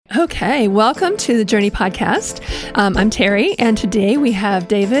Okay, welcome to the Journey Podcast. I'm Terry, and today we have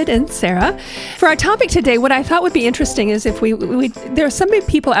David and Sarah. For our topic today, what I thought would be interesting is if there are so many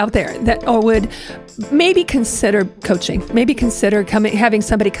people out there that would maybe consider coaching, maybe consider having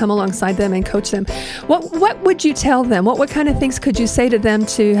somebody come alongside them and coach them. What would you tell them? What kind of things could you say to them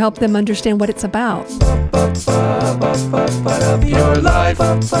to help them understand what it's about? Your life,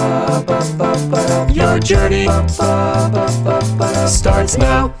 your journey starts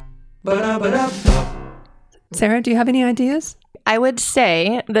now. Sarah, do you have any ideas? I would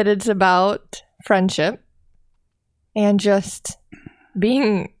say that it's about friendship and just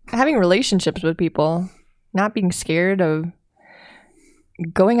having relationships with people, not being scared of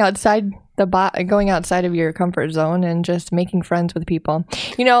going outside of your comfort zone and just making friends with people.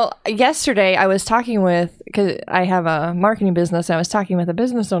 You know, yesterday I was talking because I have a marketing business, and I was talking with a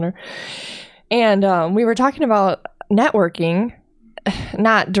business owner, and we were talking about networking,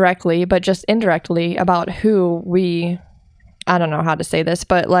 not directly, but just indirectly, about I don't know how to say this,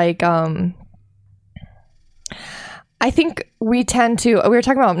 but I think we were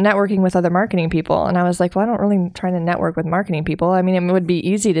talking about networking with other marketing people, and I was like, well, I don't really try to network with marketing people. I mean, it would be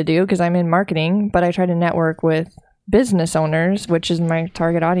easy to do because I'm in marketing, but I try to network with business owners, which is my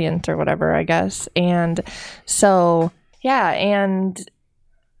target audience or whatever, I guess. And so, yeah, and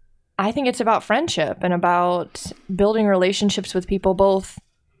I think it's about friendship and about building relationships with people, both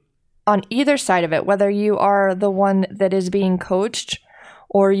on either side of it, whether you are the one that is being coached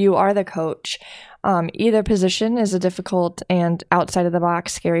or you are the coach. Either position is a difficult and outside of the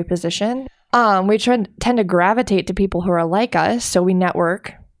box, scary position. We tend to gravitate to people who are like us, so we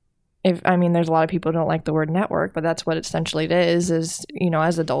network. There's a lot of people who don't like the word network, but that's what essentially it is, as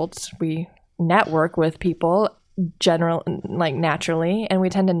adults, we network with people naturally, and we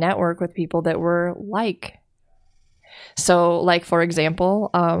tend to network with people that we're like. So, for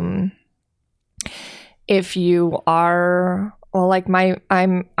example, if you are... Well,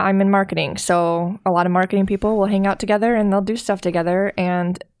 I'm in marketing, so a lot of marketing people will hang out together and they'll do stuff together,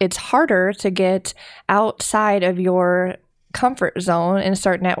 and it's harder to get outside of your comfort zone and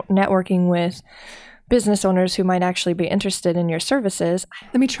start networking with business owners who might actually be interested in your services.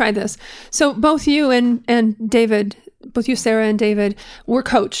 Let me try this. So both you and David, both you, Sarah and David, were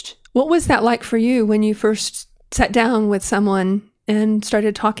coached. What was that like for you when you first sat down with someone and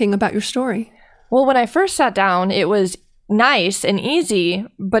started talking about your story? Well, when I first sat down, it was nice and easy,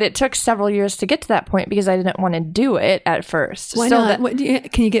 but it took several years to get to that point because I didn't want to do it at first. Why not?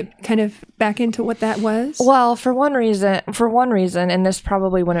 Can you get kind of back into what that was? Well, for one reason, and this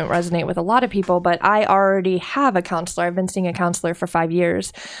probably wouldn't resonate with a lot of people, but I already have a counselor. I've been seeing a counselor for 5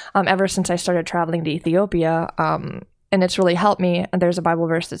 years, ever since I started traveling to Ethiopia, and it's really helped me. And there's a Bible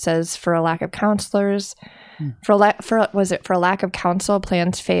verse that says, "For a lack of counselors, for a lack of counsel,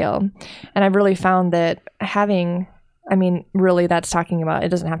 plans fail." And I've really found that really that's talking about, it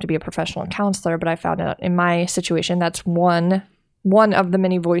doesn't have to be a professional counselor, but I found out in my situation, that's one of the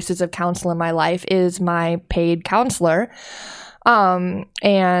many voices of counsel in my life is my paid counselor.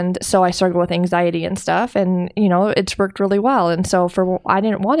 And so I struggle with anxiety and stuff, and, it's worked really well. And so I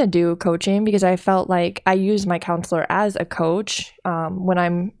didn't want to do coaching because I felt like I use my counselor as a coach.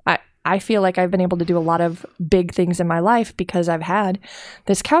 I feel like I've been able to do a lot of big things in my life because I've had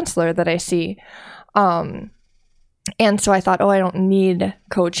this counselor that I see. And so I thought, I don't need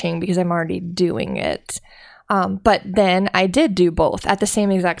coaching because I'm already doing it. But then I did do both at the same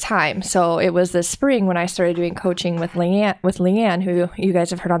exact time. So it was this spring when I started doing coaching with Leanne, who you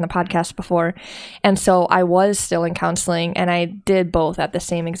guys have heard on the podcast before. And so I was still in counseling, and I did both at the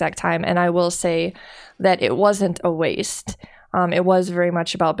same exact time. And I will say that it wasn't a waste. It was very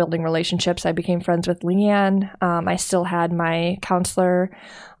much about building relationships. I became friends with Leanne. I still had my counselor,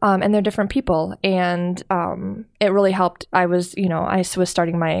 and they're different people. And it really helped. I was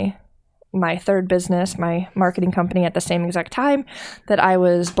starting my third business, my marketing company, at the same exact time that I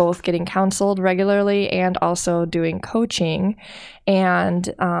was both getting counseled regularly and also doing coaching. And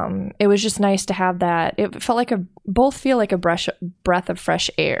it was just nice to have that. It felt like both feel like a breath of fresh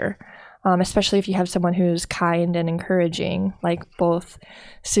air. Especially if you have someone who's kind and encouraging, like both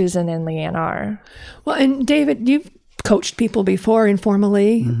Susan and Leanne are. Well, and David, you've coached people before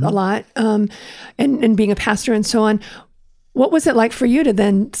informally a lot, and being a pastor and so on. What was it like for you to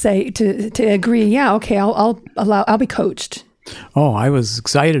then say to agree? Yeah, okay, I'll be coached. Oh, I was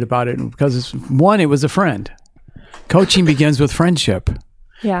excited about it because it was a friend. Coaching begins with friendship.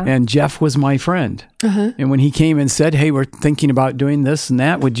 Yeah. And Jeff was my friend. Uh-huh. And when he came and said, "Hey, we're thinking about doing this and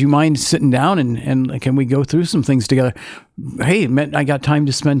that. Would you mind sitting down and can we go through some things together?" Hey, it meant I got time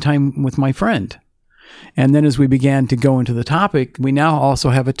to spend time with my friend. And then as we began to go into the topic, we now also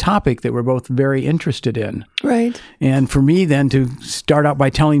have a topic that we're both very interested in. Right. And for me then to start out by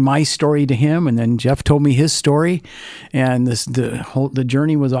telling my story to him, and then Jeff told me his story, and the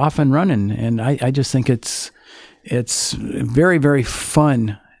journey was off and running. And I just think it's very, very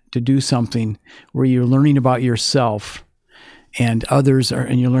fun to do something where you're learning about yourself and others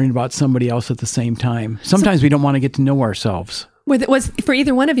and you're learning about somebody else at the same time. Sometimes we don't want to get to know ourselves. Was for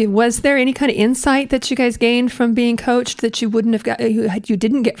either one of you, was there any kind of insight that you guys gained from being coached that you wouldn't have got, you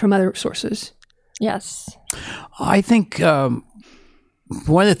didn't get from other sources? Yes. I think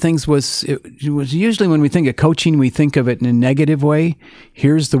one of the things was, it was usually when we think of coaching, we think of it in a negative way.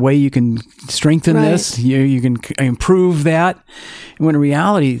 Here's the way you can strengthen this. You can improve that. And when in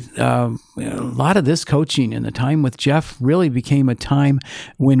reality, a lot of this coaching and the time with Jeff really became a time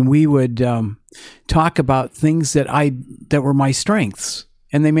when we would talk about things that were my strengths.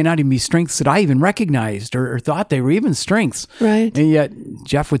 And they may not even be strengths that I even recognized or thought they were even strengths. Right. And yet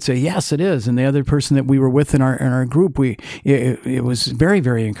Jeff would say, yes, it is. And the other person that we were with in our group, it was very,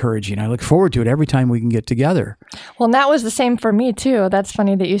 very encouraging. I look forward to it every time we can get together. Well, and that was the same for me too. That's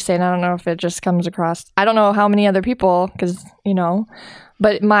funny that you say, and I don't know if it just comes across. I don't know how many other people, because,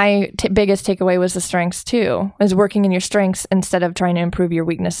 but my biggest takeaway was the strengths too, is working in your strengths instead of trying to improve your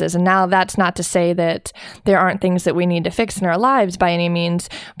weaknesses. And now that's not to say that there aren't things that we need to fix in our lives by any means,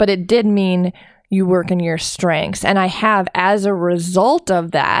 but it did mean you work in your strengths. And I have, as a result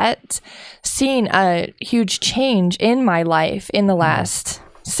of that, seen a huge change in my life in the last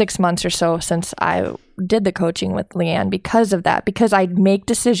 6 months or so since I did the coaching with Leanne because of that, because I make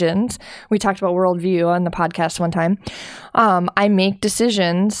decisions. We talked about worldview on the podcast one time. I make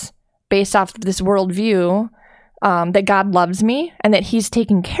decisions based off of this worldview that God loves me and that he's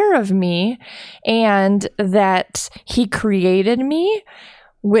taking care of me and that he created me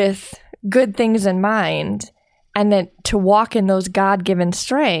with good things in mind and that to walk in those God-given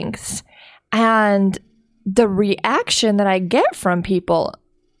strengths. And the reaction that I get from people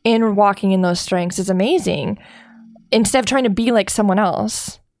in walking in those strengths is amazing. Instead of trying to be like someone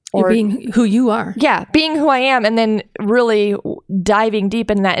else. Or being who you are. Yeah, being who I am and then really diving deep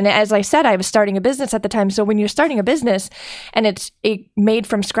in that. And as I said, I was starting a business at the time. So when you're starting a business and it's a made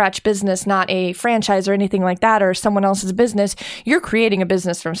from scratch business, not a franchise or anything like that or someone else's business, you're creating a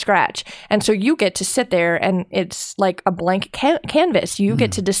business from scratch. And so you get to sit there and it's like a blank canvas. You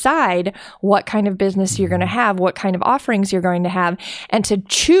get to decide what kind of business you're going to have, what kind of offerings you're going to have, and to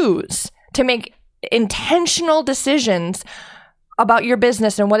choose to make intentional decisions about your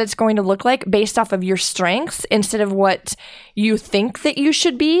business and what it's going to look like based off of your strengths instead of what you think that you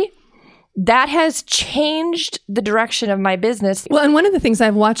should be. That has changed the direction of my business. Well, and one of the things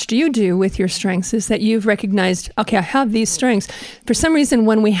I've watched you do with your strengths is that you've recognized, okay, I have these strengths. For some reason,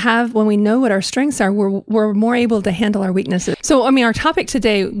 when we know what our strengths are, we're more able to handle our weaknesses. So, our topic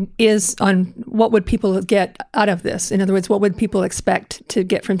today is on what would people get out of this? In other words, what would people expect to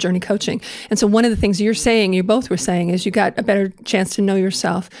get from Journey Coaching? And so one of the things you both were saying, is you got a better chance to know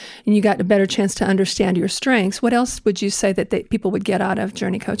yourself and you got a better chance to understand your strengths. What else would you say that people would get out of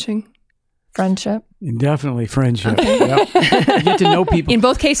Journey Coaching? Friendship. Definitely friendship. Yep. You get to know people. In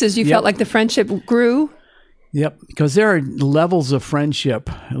both cases, you felt like the friendship grew? Yep, because there are levels of friendship,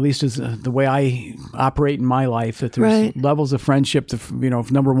 at least as the way I operate in my life, that there's levels of friendship.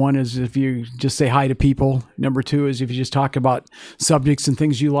 Number one is if you just say hi to people. Number two is if you just talk about subjects and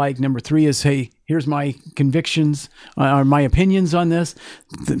things you like. Number three is, hey, here's my convictions or my opinions on this.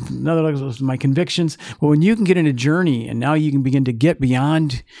 Another level is my convictions. But when you can get in a journey and now you can begin to get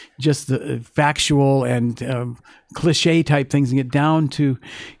beyond just the factual and cliche type things and get down to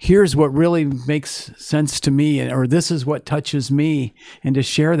here's what really makes sense to me, or this is what touches me, and to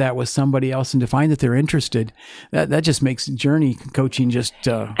share that with somebody else and to find that they're interested, that just makes Journey Coaching just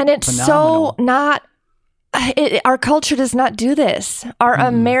and it's phenomenal. So not our culture does not do this. Our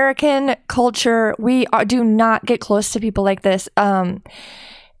American culture, we do not get close to people like this, and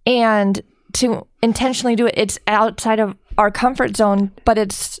to intentionally do it, it's outside of our comfort zone, but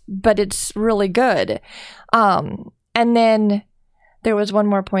it's really good. And then there was one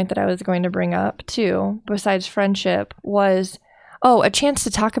more point that I was going to bring up too, besides friendship, was a chance to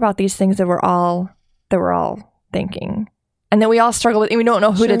talk about these things that we're all thinking. and that we all struggle with, and we don't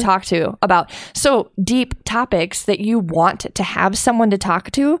know who to talk to about. So deep topics that you want to have someone to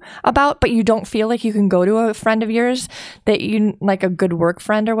talk to about, but you don't feel like you can go to a friend of yours that you like, a good work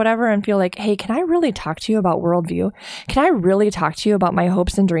friend or whatever, and feel like, hey, can I really talk to you about worldview? Can I really talk to you about my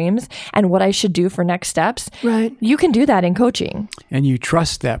hopes and dreams and what I should do for next steps? Right. You can do that in coaching. And you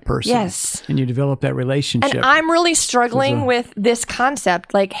trust that person. Yes. And you develop that relationship. And I'm really struggling with this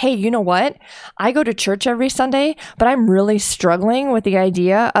concept. Like, hey, you know what? I go to church every Sunday, but I'm really struggling with the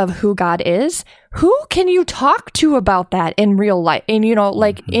idea of who God is. Who can you talk to about that in real life? And, you know,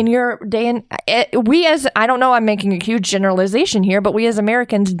 like in your day, and we as, I don't know, I'm making a huge generalization here, but we as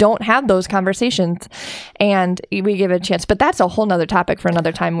Americans don't have those conversations, and we give it a chance. But that's a whole nother topic for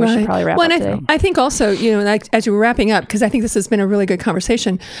another time. We should probably wrap up today. I think also, you know, like as you were wrapping up, because I think this has been a really good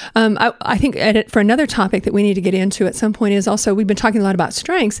conversation. I think for another topic that we need to get into at some point is also, we've been talking a lot about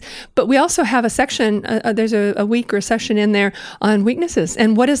strengths, but we also have a section, there's a week or a session in there on weaknesses.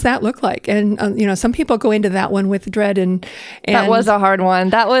 And what does that look like? And, you know, some people go into that one with dread and that was a hard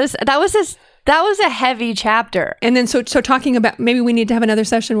one. That was a heavy chapter. And then so talking about, maybe we need to have another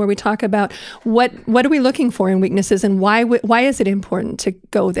session where we talk about what are we looking for in weaknesses, and why is it important to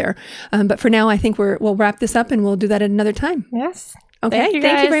go there. But for now, I think we'll wrap this up, and we'll do that at another time. Yes. Okay.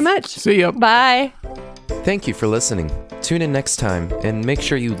 Thank you very much. See ya. Bye. Thank you for listening. Tune in next time, and make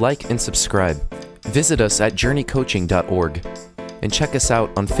sure you like and subscribe. Visit us at journeycoaching.org and check us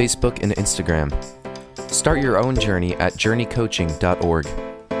out on Facebook and Instagram. Start your own journey at journeycoaching.org.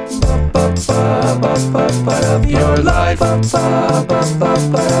 Your life,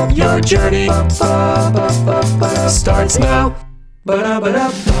 your journey starts now.